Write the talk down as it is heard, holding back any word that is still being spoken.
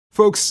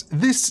Folks,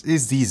 this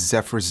is the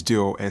Zephyrus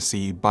Duo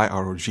SE by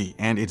ROG,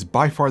 and it's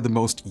by far the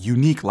most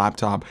unique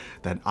laptop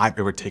that I've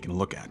ever taken a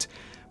look at.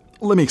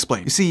 Let me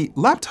explain. You see,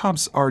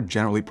 laptops are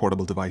generally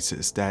portable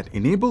devices that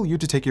enable you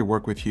to take your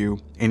work with you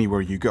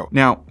anywhere you go.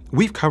 Now,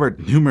 we've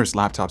covered numerous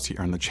laptops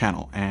here on the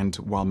channel, and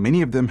while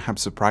many of them have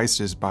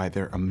surprised us by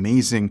their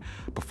amazing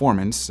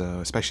performance,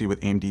 especially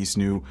with AMD's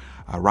new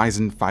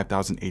Ryzen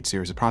 5008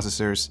 series of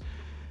processors,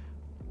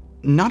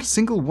 not a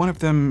single one of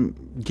them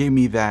gave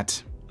me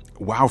that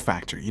wow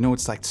factor. You know,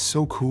 it's like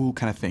so cool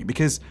kind of thing,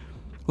 because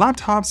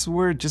laptops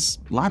were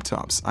just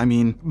laptops. I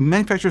mean,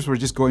 manufacturers were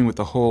just going with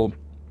the whole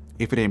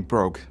if it ain't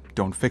broke,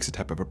 don't fix it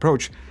type of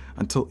approach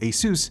until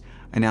ASUS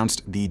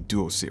announced the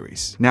Duo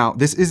series. Now,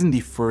 this isn't the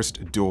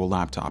first Duo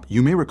laptop.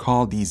 You may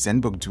recall the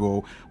ZenBook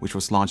Duo, which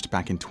was launched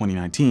back in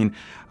 2019.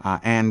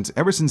 And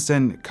ever since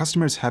then,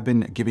 customers have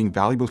been giving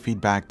valuable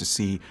feedback to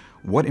see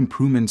what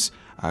improvements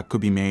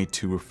could be made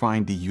to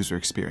refine the user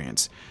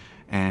experience.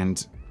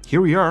 And here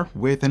we are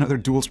with another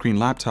dual screen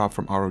laptop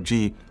from ROG,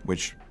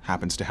 which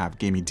happens to have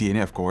gaming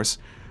DNA, of course.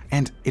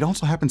 And it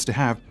also happens to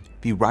have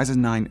the Ryzen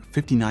 9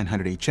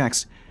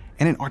 5900HX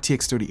and an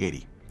RTX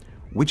 3080,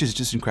 which is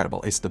just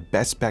incredible. It's the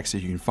best specs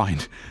that you can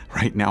find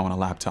right now on a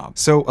laptop.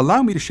 So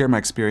allow me to share my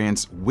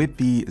experience with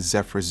the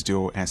Zephyrus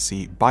Duo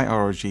SE by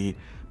ROG.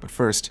 But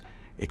first,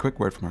 a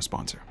quick word from our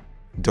sponsor.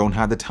 Don't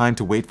have the time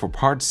to wait for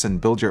parts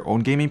and build your own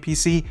gaming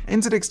PC?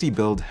 NZXT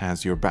Build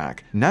has your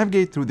back.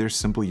 Navigate through their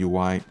simple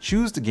UI,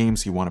 choose the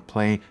games you want to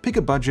play, pick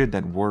a budget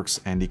that works,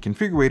 and the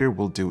configurator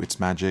will do its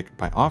magic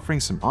by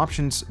offering some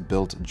options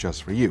built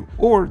just for you.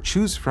 Or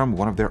choose from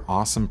one of their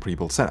awesome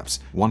pre-built setups.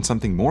 Want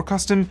something more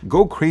custom?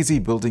 Go crazy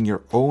building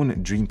your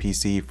own dream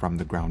PC from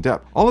the ground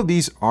up. All of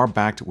these are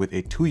backed with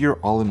a 2-year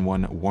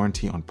all-in-one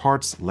warranty on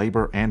parts,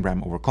 labor, and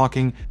RAM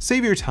overclocking.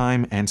 Save your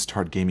time and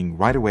start gaming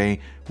right away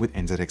with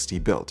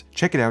NZXT Build.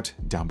 Check it out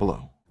down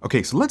below.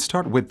 Okay, so let's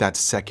start with that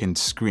second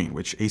screen,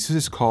 which ASUS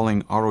is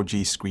calling ROG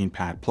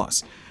ScreenPad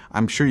Plus.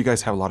 I'm sure you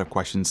guys have a lot of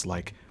questions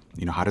like,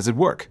 how does it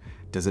work?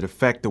 Does it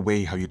affect the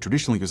way how you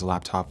traditionally use a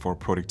laptop for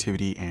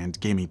productivity and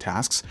gaming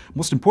tasks?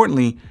 Most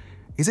importantly,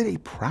 is it a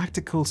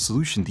practical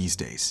solution these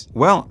days?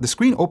 Well, the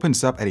screen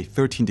opens up at a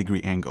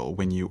 13-degree angle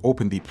when you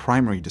open the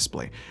primary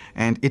display,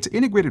 and it's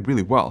integrated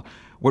really well.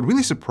 What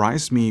really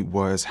surprised me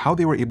was how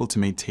they were able to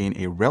maintain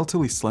a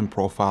relatively slim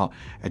profile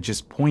at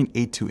just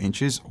 0.82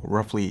 inches, or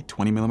roughly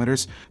 20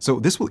 millimeters. So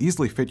this will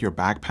easily fit your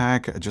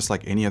backpack, just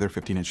like any other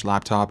 15-inch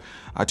laptop.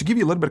 To give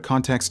you a little bit of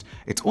context,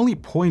 it's only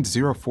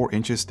 0.04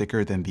 inches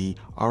thicker than the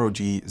ROG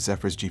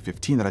Zephyrus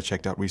G15 that I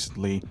checked out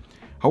recently.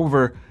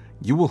 However,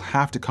 you will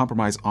have to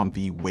compromise on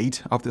the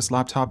weight of this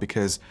laptop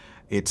because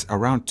it's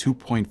around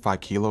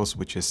 2.5 kilos,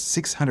 which is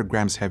 600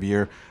 grams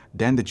heavier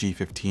than the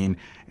G15,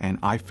 and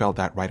I felt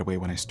that right away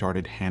when I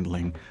started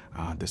handling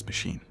this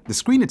machine. The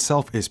screen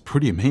itself is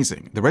pretty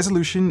amazing. The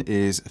resolution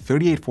is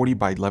 3840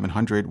 by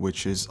 1100,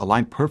 which is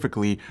aligned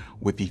perfectly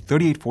with the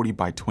 3840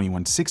 by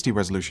 2160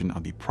 resolution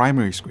on the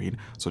primary screen,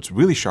 so it's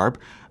really sharp.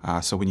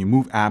 So when you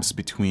move apps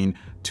between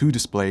two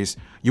displays,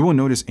 you won't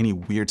notice any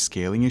weird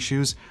scaling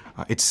issues.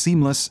 It's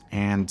seamless,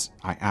 and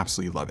I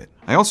absolutely love it.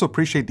 I also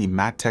appreciate the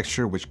matte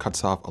texture, which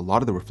cuts off a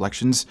lot of the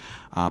reflections.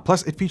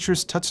 Plus, it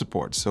features touch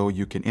support, so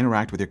you can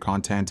interact with your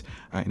content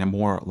in a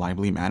more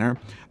lively manner.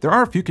 There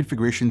are a few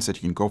configurations that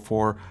you can go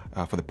for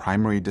the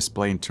primary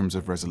display in terms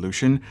of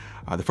resolution.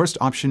 The first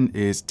option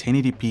is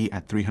 1080p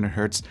at 300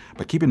 Hz,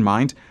 but keep in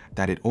mind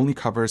that it only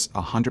covers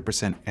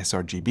 100%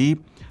 sRGB.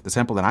 The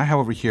sample that I have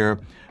over here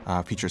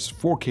features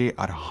 4K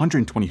at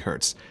 120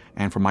 Hz.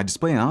 And for my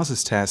display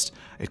analysis test,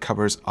 it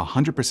covers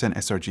 100%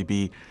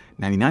 sRGB,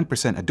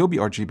 99% Adobe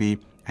RGB,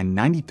 and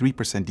 93%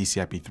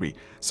 DCI-P3.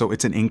 So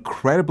it's an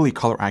incredibly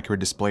color accurate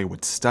display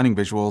with stunning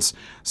visuals.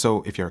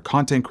 So if you're a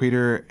content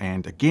creator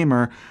and a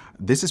gamer,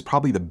 this is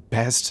probably the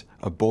best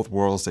of both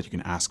worlds that you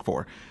can ask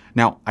for.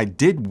 Now, I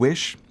did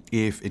wish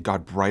if it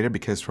got brighter,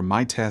 because from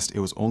my test, it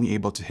was only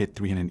able to hit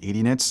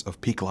 380 nits of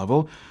peak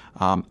level.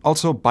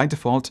 Also, by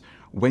default,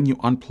 when you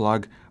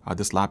unplug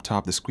this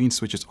laptop, the screen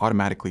switches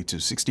automatically to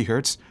 60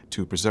 Hz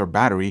to preserve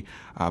battery,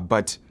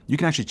 but you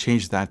can actually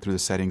change that through the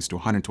settings to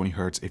 120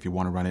 Hz if you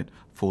want to run it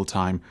full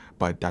time,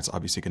 but that's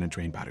obviously going to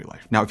drain battery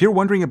life. Now, if you're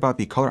wondering about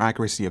the color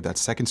accuracy of that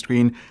second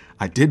screen,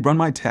 I did run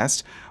my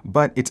test,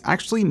 but it's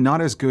actually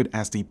not as good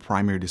as the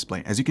primary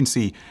display. As you can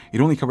see,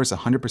 it only covers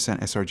 100%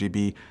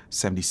 sRGB,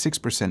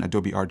 76%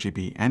 Adobe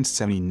RGB, and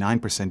 79%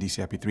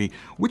 DCI-P3,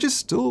 which is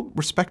still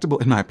respectable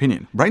in my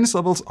opinion. Brightness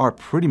levels are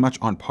pretty much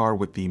on par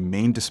with the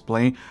main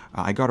display.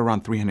 I got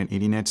around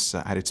 380 nits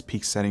at its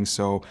peak setting,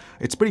 so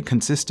it's pretty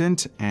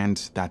consistent,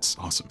 and that's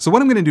awesome. So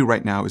what I'm going to do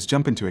right now is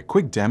jump into a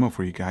quick demo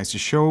for you guys to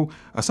show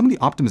some of the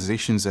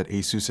optimizations that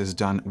ASUS has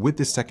done with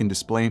this second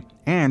display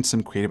and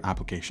some creative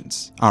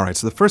applications. All right,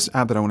 so the first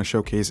app that I want to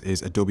showcase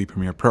is Adobe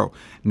Premiere Pro.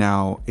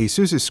 Now,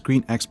 ASUS's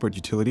Screen Expert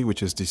utility,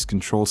 which is this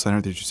control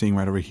center that you're seeing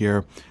right over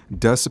here,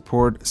 does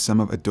support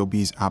some of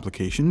Adobe's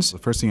applications. The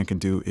first thing I can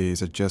do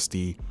is adjust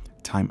the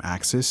time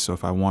axis. So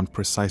if I want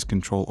precise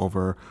control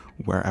over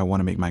where I want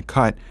to make my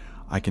cut,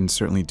 I can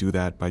certainly do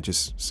that by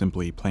just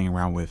simply playing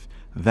around with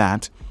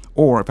that.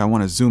 Or if I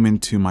want to zoom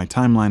into my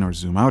timeline or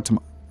zoom out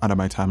of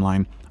my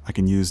timeline, I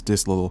can use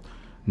this little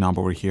knob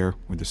over here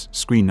with this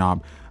screen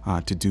knob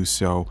to do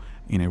so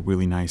in a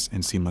really nice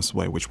and seamless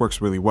way, which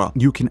works really well.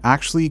 You can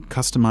actually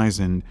customize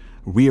and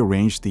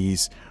rearrange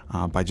these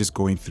by just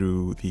going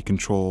through the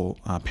control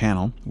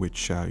panel,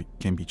 which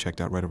can be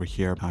checked out right over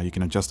here. You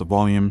can adjust the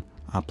volume,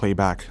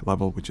 playback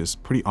level, which is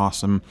pretty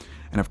awesome.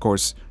 And of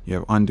course, you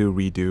have undo,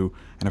 redo,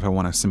 and if I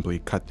want to simply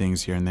cut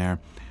things here and there,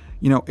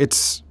 you know,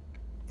 it's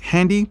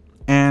handy.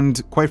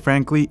 And quite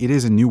frankly, it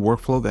is a new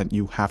workflow that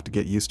you have to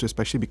get used to,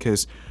 especially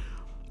because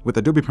with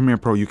Adobe Premiere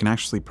Pro, you can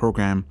actually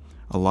program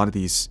a lot of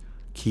these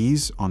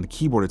keys on the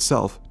keyboard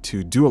itself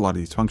to do a lot of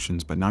these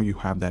functions, but now you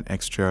have that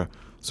extra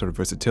sort of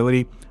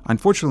versatility.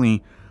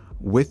 Unfortunately,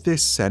 with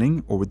this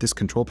setting or with this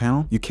control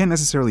panel, you can't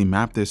necessarily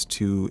map this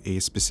to a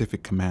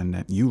specific command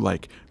that you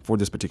like for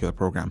this particular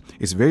program.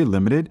 It's very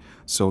limited,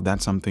 so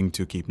that's something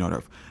to keep note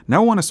of.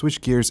 Now I want to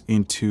switch gears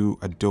into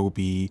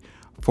Adobe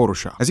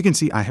Photoshop. As you can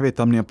see, I have a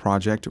thumbnail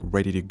project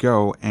ready to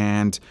go,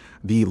 and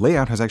the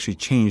layout has actually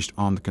changed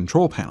on the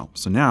control panel.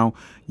 So now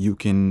you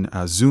can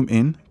zoom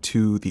in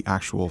to the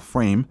actual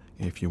frame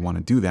if you want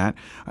to do that.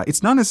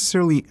 It's not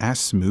necessarily as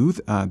smooth.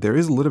 There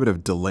is a little bit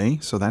of delay,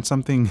 so that's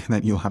something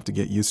that you'll have to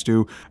get used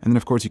to. And then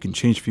of course you can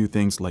change a few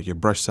things like your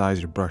brush size,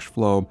 your brush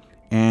flow,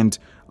 and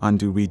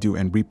undo, redo,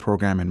 and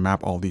reprogram and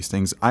map all these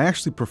things. I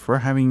actually prefer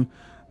having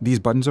these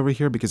buttons over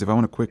here because if I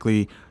want to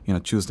quickly,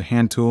 choose the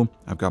hand tool,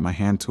 I've got my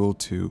hand tool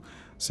to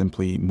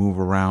simply move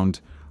around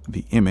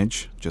the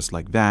image just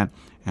like that.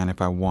 And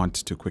if I want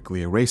to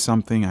quickly erase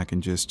something, I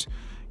can just,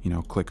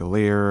 click a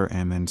layer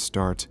and then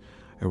start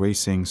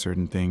erasing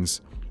certain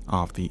things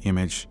off the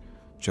image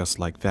just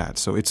like that.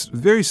 So it's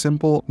very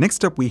simple.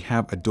 Next up, we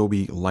have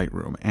Adobe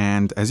LightRoom.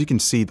 And as you can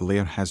see, the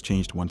layout has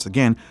changed once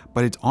again,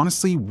 but it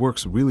honestly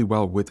works really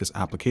well with this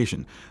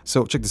application.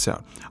 So check this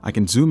out. I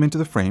can zoom into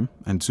the frame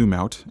and zoom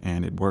out,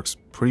 and it works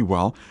pretty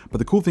well. But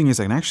the cool thing is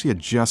I can actually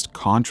adjust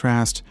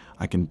contrast.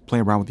 I can play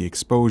around with the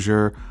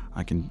exposure.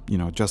 I can,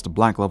 adjust the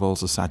black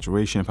levels, the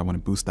saturation if I want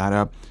to boost that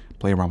up,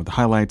 play around with the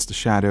highlights, the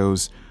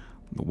shadows,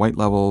 the white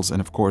levels, and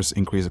of course,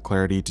 increase the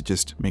clarity to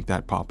just make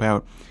that pop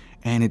out.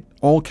 And it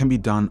all can be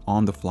done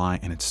on the fly,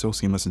 and it's so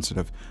seamless instead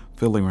of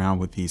fiddling around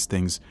with these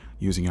things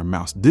using your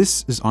mouse.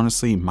 This is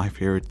honestly my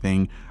favorite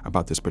thing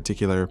about this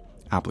particular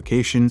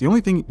application. The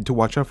only thing to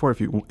watch out for if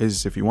you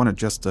want to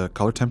adjust the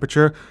color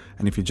temperature,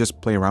 and if you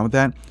just play around with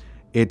that,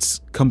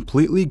 it's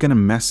completely gonna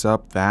mess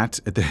up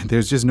that.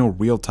 There's just no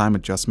real-time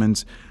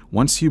adjustments.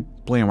 Once you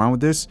play around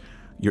with this,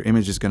 your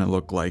image is gonna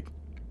look like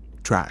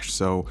trash.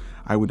 So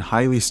I would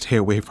highly stay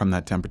away from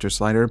that temperature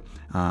slider.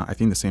 I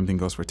think the same thing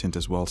goes for tint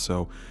as well.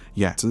 So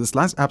yeah, so this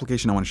last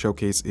application I want to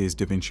showcase is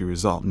Davinci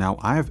Resolve. Now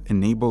I've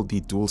enabled the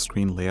dual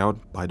screen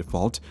layout by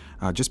default,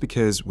 just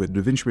because with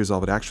Davinci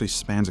Resolve, it actually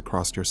spans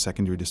across your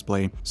secondary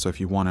display. So if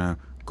you want to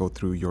go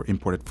through your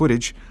imported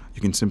footage,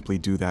 you can simply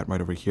do that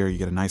right over here. You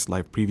get a nice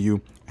live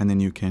preview, and then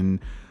you can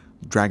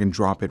drag and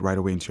drop it right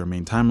away into your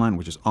main timeline,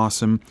 which is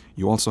awesome.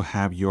 You also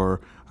have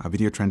your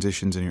video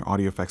transitions and your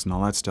audio effects and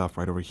all that stuff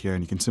right over here,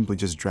 and you can simply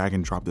just drag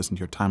and drop this into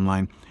your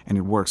timeline, and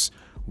it works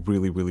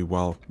really, really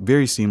well.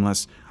 Very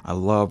seamless. I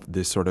love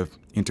this sort of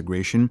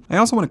integration. I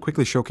also want to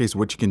quickly showcase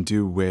what you can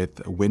do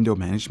with window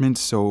management.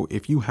 So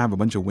if you have a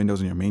bunch of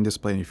windows in your main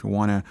display, and if you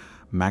want to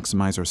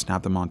maximize or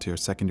snap them onto your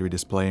secondary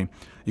display,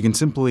 you can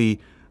simply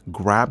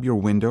grab your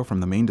window from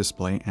the main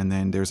display, and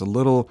then there's a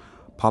little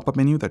pop-up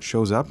menu that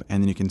shows up,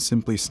 and then you can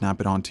simply snap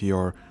it onto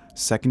your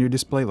secondary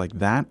display like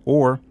that,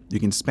 or you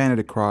can span it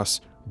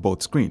across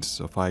both screens.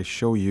 So if I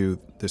show you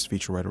this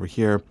feature right over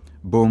here,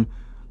 boom,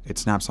 it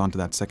snaps onto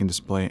that second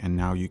display, and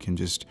now you can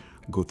just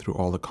go through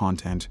all the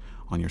content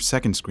on your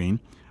second screen.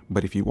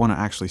 But if you want to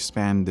actually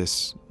span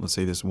this, let's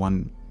say this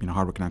one,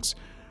 Hardware Canucks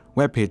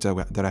webpage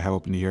that I have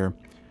open here,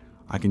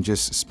 I can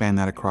just span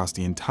that across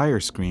the entire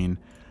screen,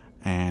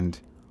 and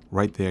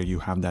right there you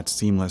have that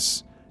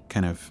seamless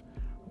kind of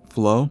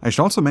flow. I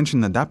should also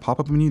mention that that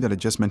pop-up menu that I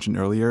just mentioned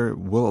earlier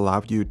will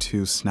allow you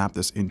to snap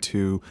this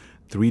into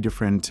 3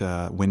 different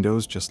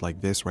windows just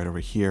like this right over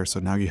here. So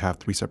now you have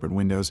 3 separate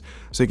windows.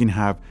 So you can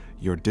have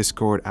your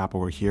Discord app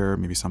over here,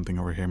 maybe something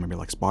over here, maybe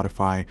like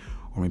Spotify,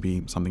 or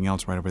maybe something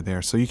else right over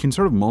there. So you can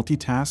sort of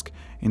multitask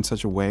in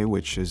such a way,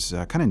 which is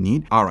kind of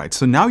neat. All right,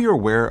 so now you're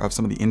aware of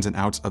some of the ins and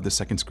outs of the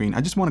second screen.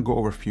 I just want to go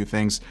over a few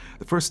things.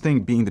 The first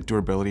thing being the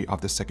durability of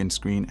the second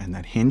screen and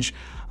that hinge.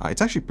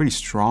 It's actually pretty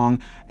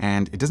strong,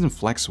 and it doesn't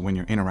flex when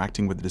you're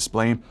interacting with the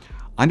display.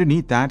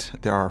 Underneath that,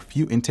 there are a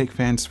few intake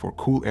fans for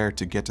cool air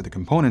to get to the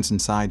components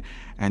inside,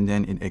 and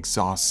then it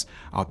exhausts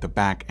out the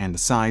back and the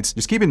sides.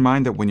 Just keep in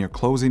mind that when you're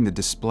closing the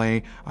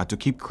display, to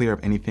keep clear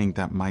of anything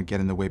that might get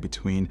in the way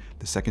between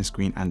the second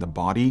screen and the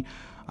body.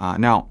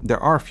 Now, there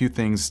are a few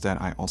things that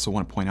I also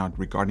want to point out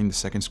regarding the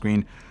second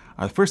screen.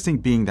 The first thing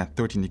being that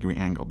 13-degree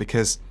angle,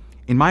 because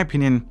in my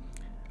opinion,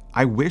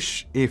 I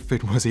wish if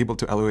it was able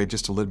to elevate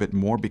just a little bit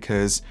more,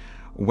 because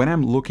when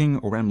I'm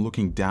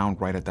looking down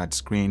right at that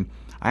screen,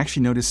 I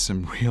actually noticed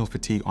some real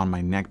fatigue on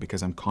my neck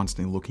because I'm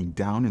constantly looking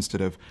down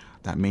instead of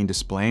that main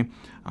display.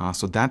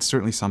 So that's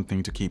certainly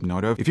something to keep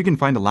note of. If you can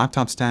find a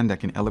laptop stand that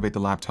can elevate the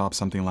laptop,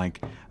 something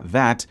like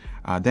that,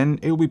 then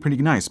it will be pretty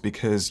nice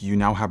because you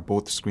now have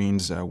both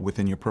screens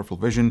within your peripheral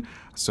vision,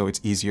 so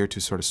it's easier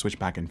to sort of switch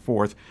back and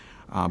forth.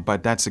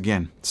 But that's,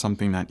 again,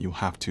 something that you'll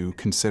have to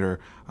consider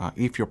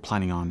if you're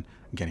planning on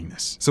getting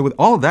this. So with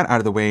all of that out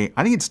of the way,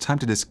 I think it's time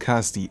to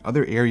discuss the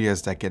other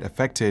areas that get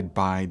affected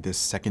by this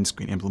second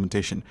screen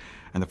implementation.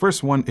 And the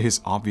first one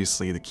is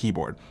obviously the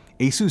keyboard.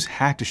 ASUS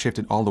had to shift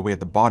it all the way at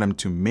the bottom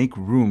to make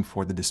room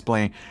for the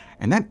display,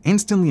 and that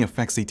instantly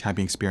affects the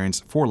typing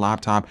experience for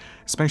laptop,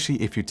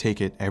 especially if you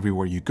take it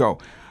everywhere you go.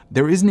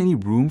 There isn't any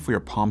room for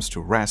your palms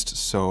to rest,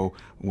 so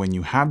when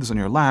you have this on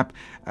your lap,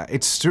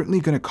 it's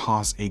certainly going to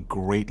cause a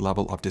great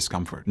level of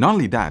discomfort. Not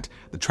only that,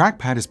 the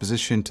trackpad is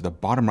positioned to the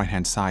bottom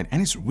right-hand side,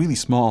 and it's really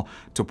small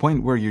to a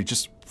point where you're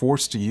just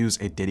forced to use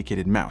a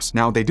dedicated mouse.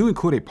 Now, they do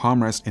include a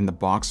palm rest in the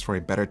box for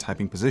a better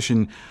typing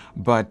position,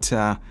 but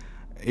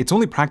it's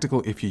only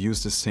practical if you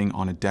use this thing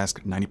on a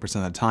desk 90%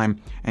 of the time.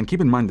 And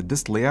keep in mind that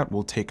this layout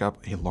will take up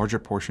a larger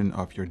portion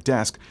of your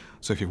desk.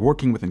 So if you're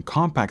working within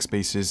compact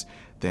spaces,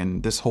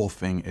 then this whole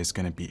thing is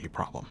going to be a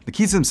problem. The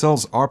keys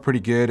themselves are pretty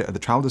good. The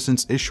travel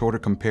distance is shorter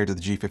compared to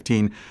the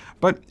G15,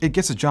 but it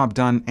gets the job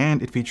done,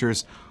 and it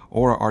features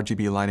Aura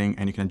RGB lighting,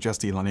 and you can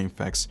adjust the lighting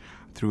effects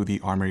through the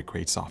Armoury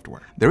Crate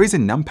software. There is a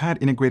numpad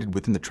integrated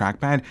within the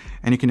trackpad,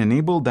 and you can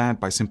enable that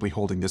by simply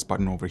holding this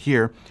button over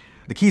here.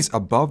 The keys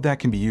above that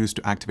can be used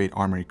to activate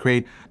Armoury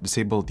Crate,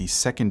 disable the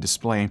second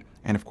display,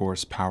 and of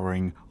course,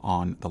 powering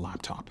on the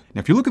laptop. Now,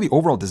 if you look at the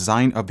overall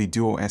design of the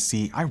Duo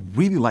SE, I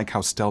really like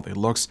how stealth it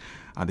looks.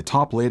 The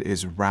top lid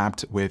is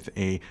wrapped with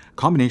a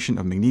combination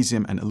of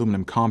magnesium and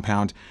aluminum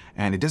compound,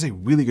 and it does a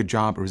really good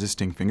job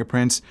resisting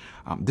fingerprints.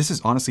 This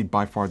is honestly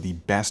by far the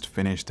best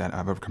finish that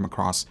I've ever come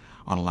across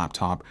on a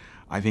laptop.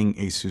 I think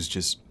ASUS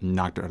just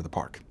knocked it out of the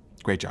park.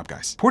 Great job,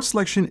 guys. Port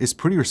selection is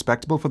pretty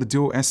respectable for the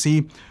Duo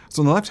SE.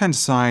 So on the left-hand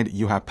side,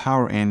 you have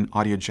power in,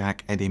 audio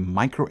jack, and a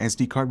micro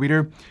SD card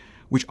reader,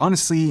 which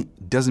honestly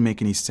doesn't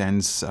make any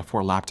sense for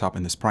a laptop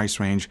in this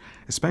price range,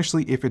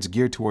 especially if it's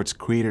geared towards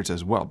creators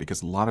as well,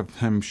 because a lot of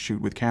them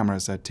shoot with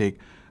cameras that take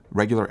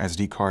regular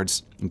SD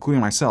cards, including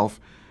myself,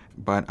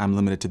 but I'm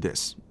limited to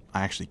this.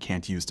 I actually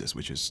can't use this,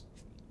 which is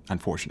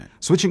unfortunate.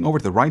 Switching over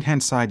to the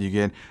right-hand side, you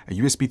get a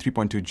USB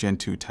 3.2 Gen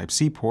 2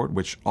 Type-C port,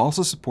 which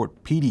also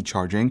support PD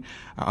charging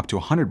up to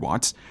 100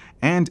 watts,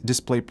 and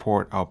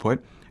DisplayPort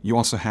output. You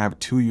also have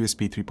two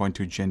USB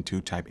 3.2 Gen 2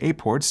 Type-A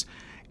ports.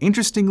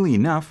 Interestingly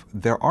enough,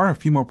 there are a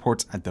few more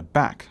ports at the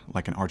back,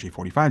 like an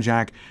RJ45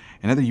 jack,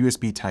 another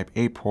USB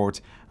Type-A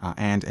port,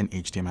 and an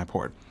HDMI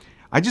port.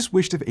 I just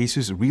wished if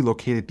ASUS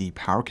relocated the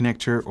power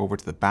connector over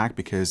to the back,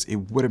 because it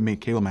would have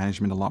made cable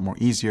management a lot more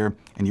easier,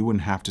 and you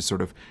wouldn't have to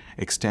sort of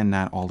extend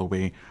that all the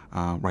way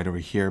right over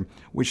here,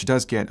 which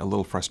does get a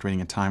little frustrating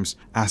at times.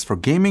 As for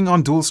gaming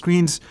on dual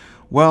screens,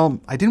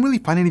 well, I didn't really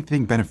find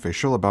anything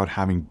beneficial about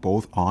having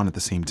both on at the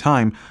same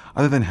time,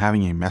 other than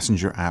having a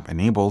Messenger app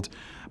enabled,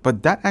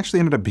 but that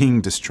actually ended up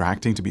being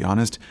distracting, to be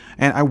honest,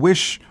 and I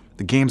wish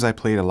the games I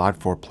played allowed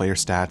for player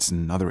stats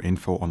and other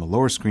info on the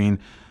lower screen,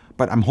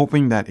 but I'm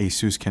hoping that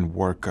ASUS can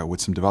work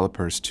with some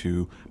developers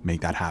to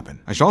make that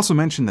happen. I should also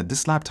mention that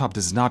this laptop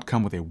does not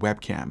come with a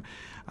webcam.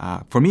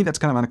 For me, that's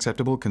kind of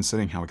unacceptable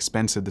considering how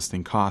expensive this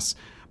thing costs,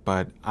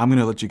 but I'm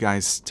gonna let you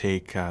guys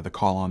take the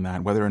call on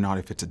that, whether or not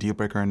if it's a deal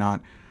breaker or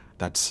not.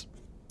 That's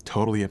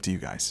totally up to you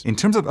guys. In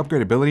terms of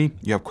upgradability,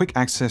 you have quick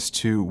access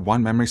to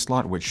one memory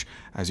slot, which,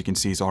 as you can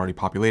see, is already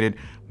populated.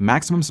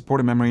 Maximum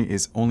supported memory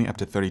is only up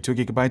to 32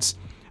 gigabytes.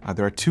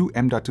 There are two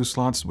M.2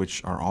 slots,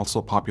 which are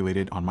also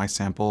populated on my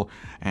sample,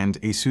 and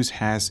ASUS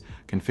has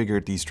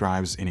configured these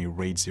drives in a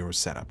RAID 0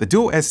 setup. The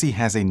Duo SE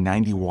has a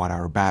 90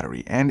 watt-hour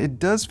battery, and it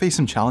does face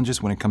some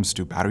challenges when it comes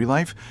to battery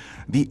life.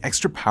 The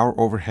extra power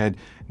overhead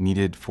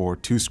needed for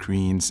two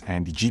screens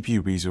and the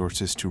GPU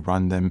resources to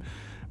run them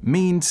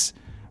means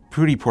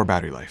pretty poor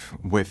battery life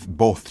with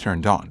both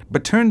turned on.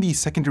 But turn the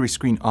secondary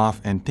screen off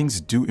and things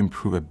do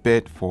improve a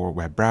bit for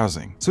web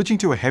browsing. Switching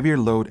to a heavier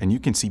load, and you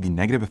can see the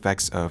negative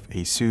effects of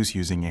ASUS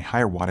using a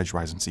higher wattage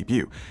Ryzen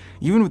CPU.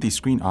 Even with the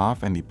screen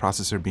off and the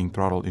processor being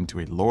throttled into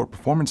a lower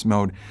performance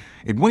mode,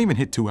 it won't even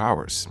hit 2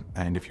 hours.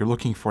 And if you're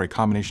looking for a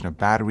combination of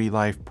battery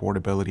life,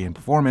 portability, and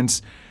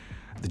performance,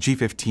 the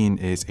G15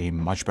 is a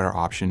much better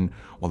option,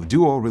 while the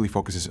Duo really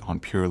focuses on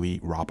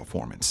purely raw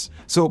performance.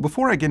 So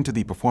before I get into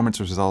the performance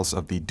results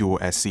of the Duo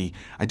SE,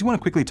 I do want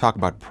to quickly talk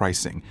about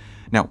pricing.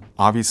 Now,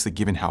 obviously,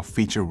 given how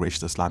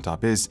feature-rich this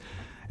laptop is,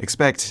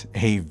 expect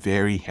a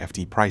very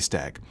hefty price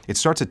tag. It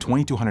starts at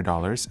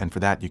 $2,200, and for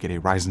that, you get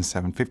a Ryzen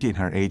 7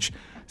 5800H,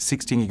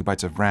 16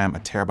 gigabytes of RAM, a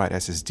terabyte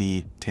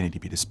SSD,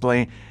 1080p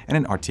display, and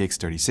an RTX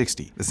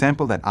 3060. The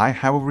sample that I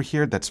have over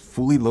here that's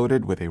fully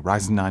loaded with a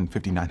Ryzen 9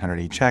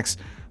 5900HX,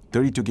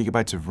 32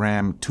 gigabytes of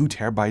RAM, 2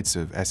 terabytes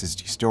of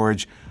SSD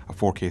storage, a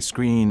 4K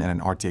screen, and an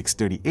RTX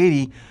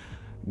 3080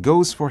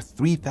 goes for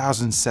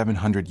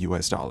 $3,700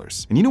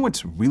 US. And you know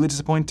what's really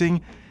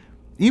disappointing?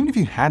 even if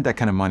you had that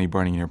kind of money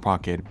burning in your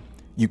pocket,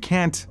 you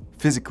can't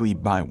physically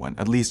buy one,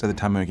 at least at the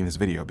time of making this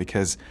video,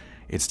 because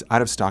it's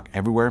out of stock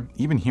everywhere.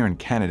 Even here in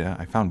Canada,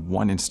 I found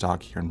one in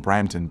stock here in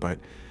Brampton, but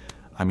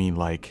I mean,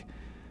 like,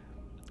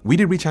 we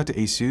did reach out to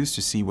ASUS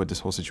to see what this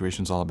whole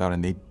situation is all about,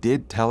 and they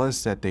did tell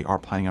us that they are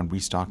planning on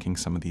restocking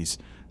some of these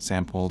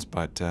samples,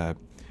 but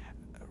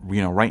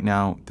you know, right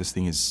now, this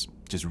thing is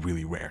just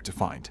really rare to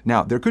find.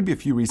 Now, there could be a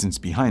few reasons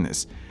behind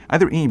this.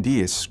 Either AMD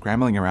is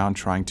scrambling around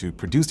trying to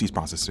produce these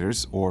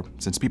processors, or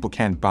since people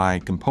can't buy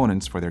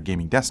components for their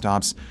gaming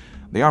desktops,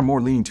 they are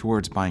more leaning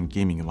towards buying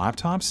gaming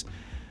laptops.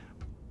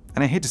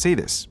 And I hate to say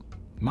this,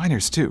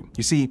 miners too.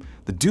 You see,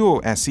 the Duo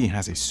SE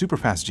has a super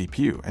fast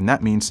GPU, and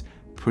that means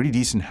pretty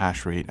decent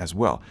hash rate as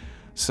well.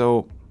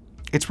 So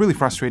it's really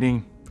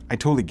frustrating. I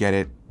totally get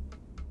it,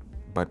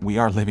 but we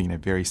are living in a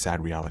very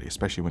sad reality,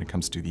 especially when it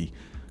comes to the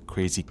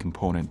crazy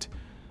component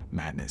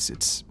madness.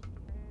 It's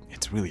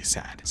really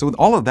sad. So with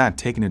all of that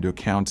taken into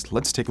account,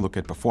 let's take a look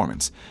at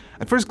performance.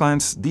 At first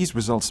glance, these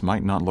results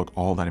might not look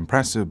all that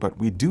impressive, but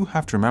we do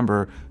have to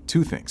remember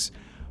two things.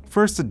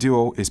 First, the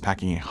Duo is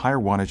packing a higher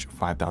wattage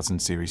 5000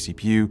 series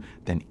CPU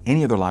than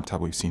any other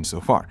laptop we've seen so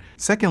far.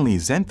 Secondly,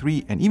 Zen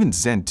 3 and even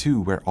Zen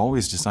 2 were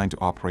always designed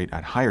to operate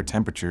at higher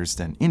temperatures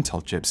than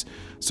Intel chips,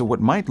 so what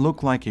might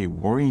look like a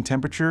worrying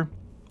temperature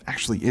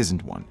actually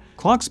isn't one.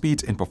 Clock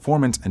speeds in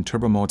performance and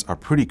turbo modes are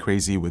pretty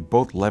crazy, with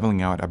both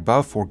leveling out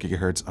above 4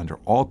 GHz under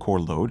all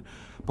core load.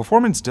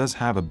 Performance does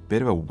have a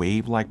bit of a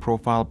wave-like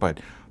profile, but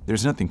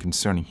there's nothing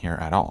concerning here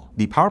at all.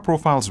 The power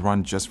profiles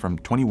run just from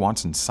 20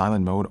 watts in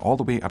silent mode all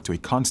the way up to a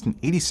constant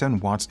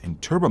 87 watts in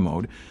turbo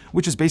mode,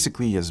 which is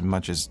basically as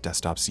much as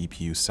desktop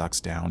CPU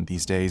sucks down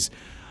these days.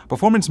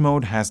 Performance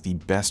mode has the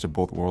best of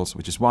both worlds,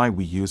 which is why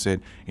we use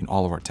it in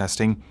all of our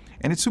testing.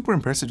 And it's super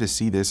impressive to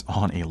see this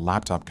on a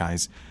laptop,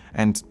 guys.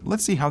 And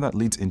let's see how that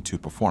leads into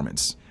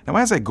performance. Now,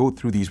 as I go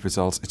through these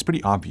results, it's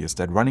pretty obvious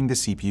that running the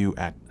CPU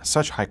at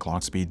such high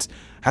clock speeds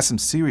has some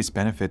serious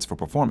benefits for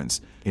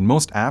performance. In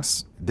most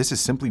apps, this is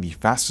simply the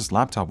fastest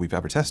laptop we've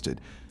ever tested.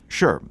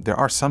 Sure, there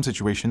are some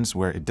situations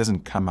where it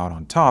doesn't come out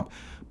on top,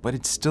 but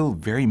it's still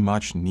very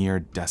much near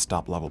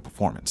desktop level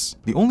performance.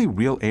 The only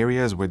real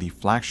areas where the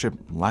flagship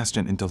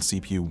last-gen Intel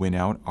CPU win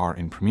out are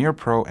in Premiere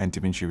Pro and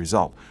Davinci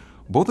Resolve.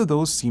 Both of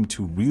those seem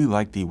to really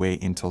like the way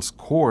Intel's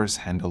cores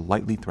handle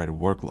lightly threaded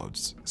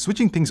workloads.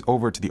 Switching things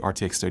over to the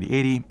RTX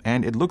 3080,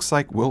 and it looks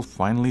like we'll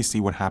finally see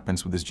what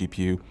happens with this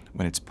GPU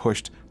when it's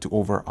pushed to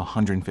over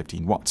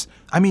 115 watts.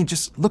 I mean,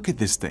 just look at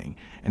this thing.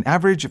 An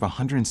average of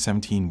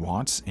 117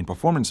 watts in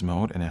performance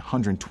mode and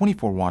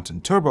 124 watts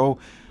in turbo,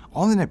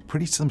 all in a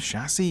pretty slim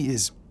chassis,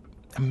 is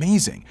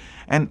amazing.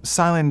 And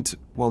silent,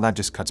 well, that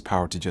just cuts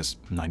power to just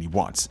 90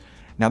 watts.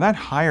 Now, that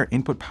higher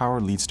input power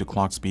leads to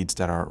clock speeds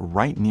that are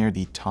right near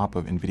the top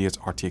of NVIDIA's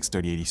RTX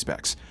 3080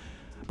 specs.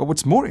 But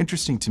what's more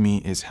interesting to me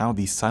is how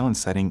the silent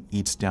setting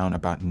eats down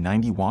about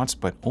 90 watts,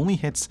 but only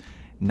hits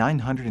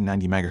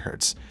 990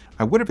 megahertz.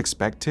 I would have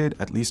expected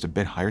at least a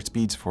bit higher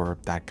speeds for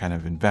that kind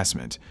of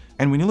investment.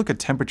 And when you look at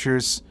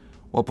temperatures,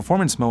 well,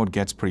 performance mode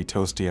gets pretty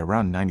toasty at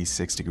around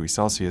 96 degrees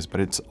Celsius,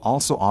 but it's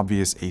also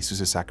obvious ASUS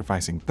is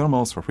sacrificing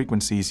thermals for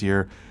frequencies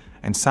here,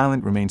 and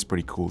silent remains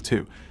pretty cool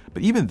too.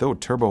 But even though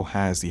turbo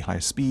has the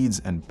highest speeds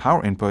and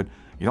power input,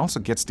 it also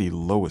gets the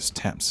lowest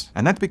temps.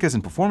 And that's because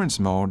in performance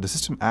mode, the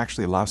system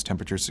actually allows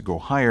temperatures to go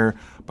higher,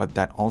 but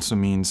that also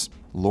means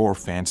lower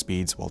fan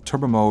speeds, while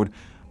turbo mode,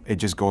 it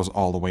just goes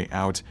all the way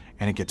out,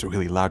 and it gets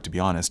really loud, to be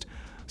honest.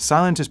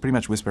 Silent is pretty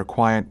much whisper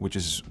quiet, which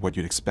is what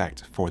you'd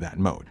expect for that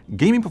mode.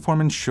 Gaming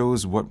performance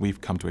shows what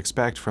we've come to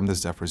expect from the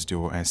Zephyrus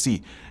Duo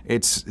SE.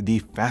 It's the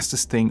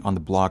fastest thing on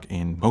the block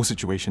in most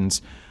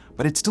situations,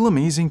 but it's still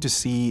amazing to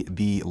see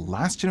the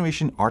last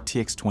generation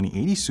RTX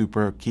 2080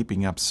 Super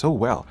keeping up so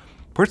well.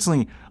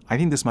 Personally, I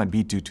think this might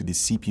be due to the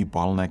CPU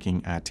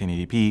bottlenecking at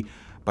 1080p,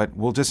 but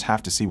we'll just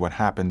have to see what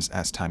happens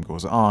as time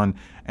goes on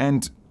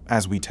and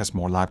as we test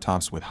more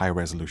laptops with high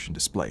resolution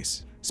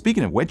displays.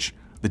 Speaking of which,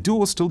 the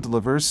Duo still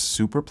delivers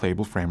super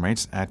playable frame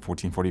rates at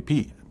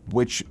 1440p,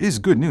 which is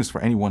good news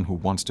for anyone who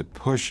wants to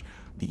push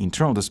the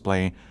internal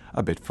display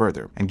a bit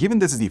further. And given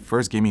this is the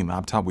first gaming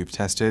laptop we've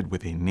tested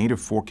with a native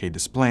 4K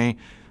display,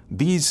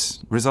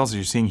 these results that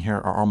you're seeing here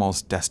are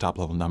almost desktop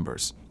level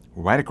numbers.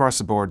 Right across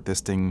the board, this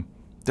thing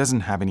doesn't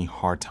have any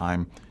hard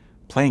time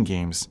playing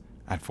games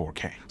at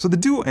 4K. So the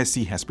Duo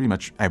SE has pretty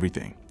much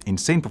everything.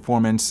 Insane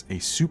performance, a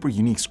super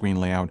unique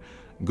screen layout,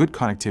 good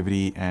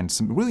connectivity, and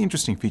some really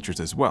interesting features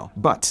as well.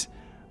 But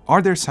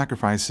are there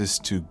sacrifices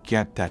to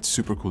get that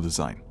super cool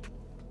design?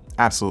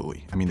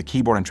 Absolutely. I mean, the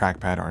keyboard and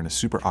trackpad are in a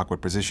super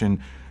awkward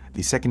position.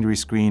 The secondary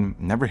screen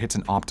never hits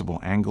an optimal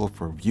angle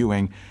for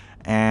viewing,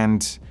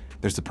 and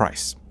there's the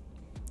price.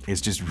 It's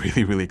just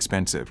really, really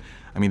expensive.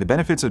 I mean, the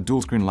benefits of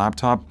dual screen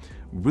laptop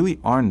really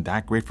aren't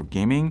that great for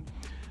gaming,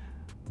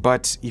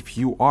 but if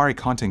you are a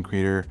content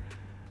creator,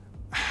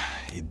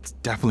 it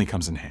definitely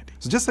comes in handy.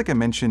 So just like I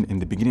mentioned in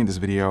the beginning of this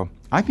video,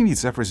 I think the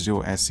Zephyrus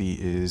Duo SE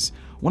is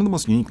one of the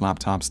most unique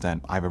laptops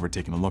that I've ever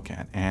taken a look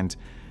at, and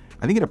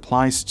I think it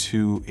applies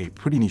to a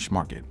pretty niche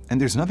market,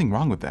 and there's nothing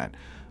wrong with that,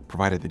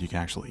 provided that you can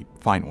actually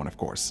find one, of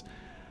course.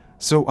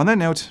 So on that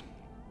note,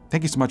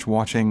 thank you so much for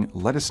watching.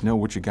 Let us know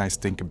what you guys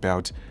think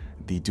about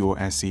the Duo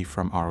SE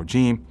from ROG.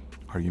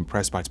 Are you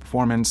impressed by its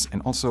performance?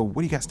 And also,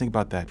 what do you guys think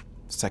about that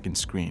second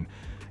screen?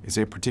 Is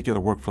there a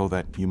particular workflow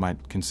that you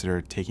might consider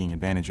taking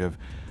advantage of?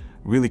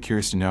 Really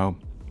curious to know.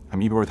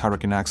 I'm Ibor with Hardware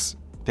Canucks.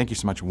 Thank you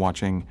so much for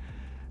watching,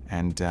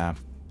 and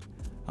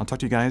I'll talk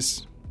to you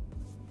guys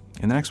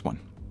in the next one.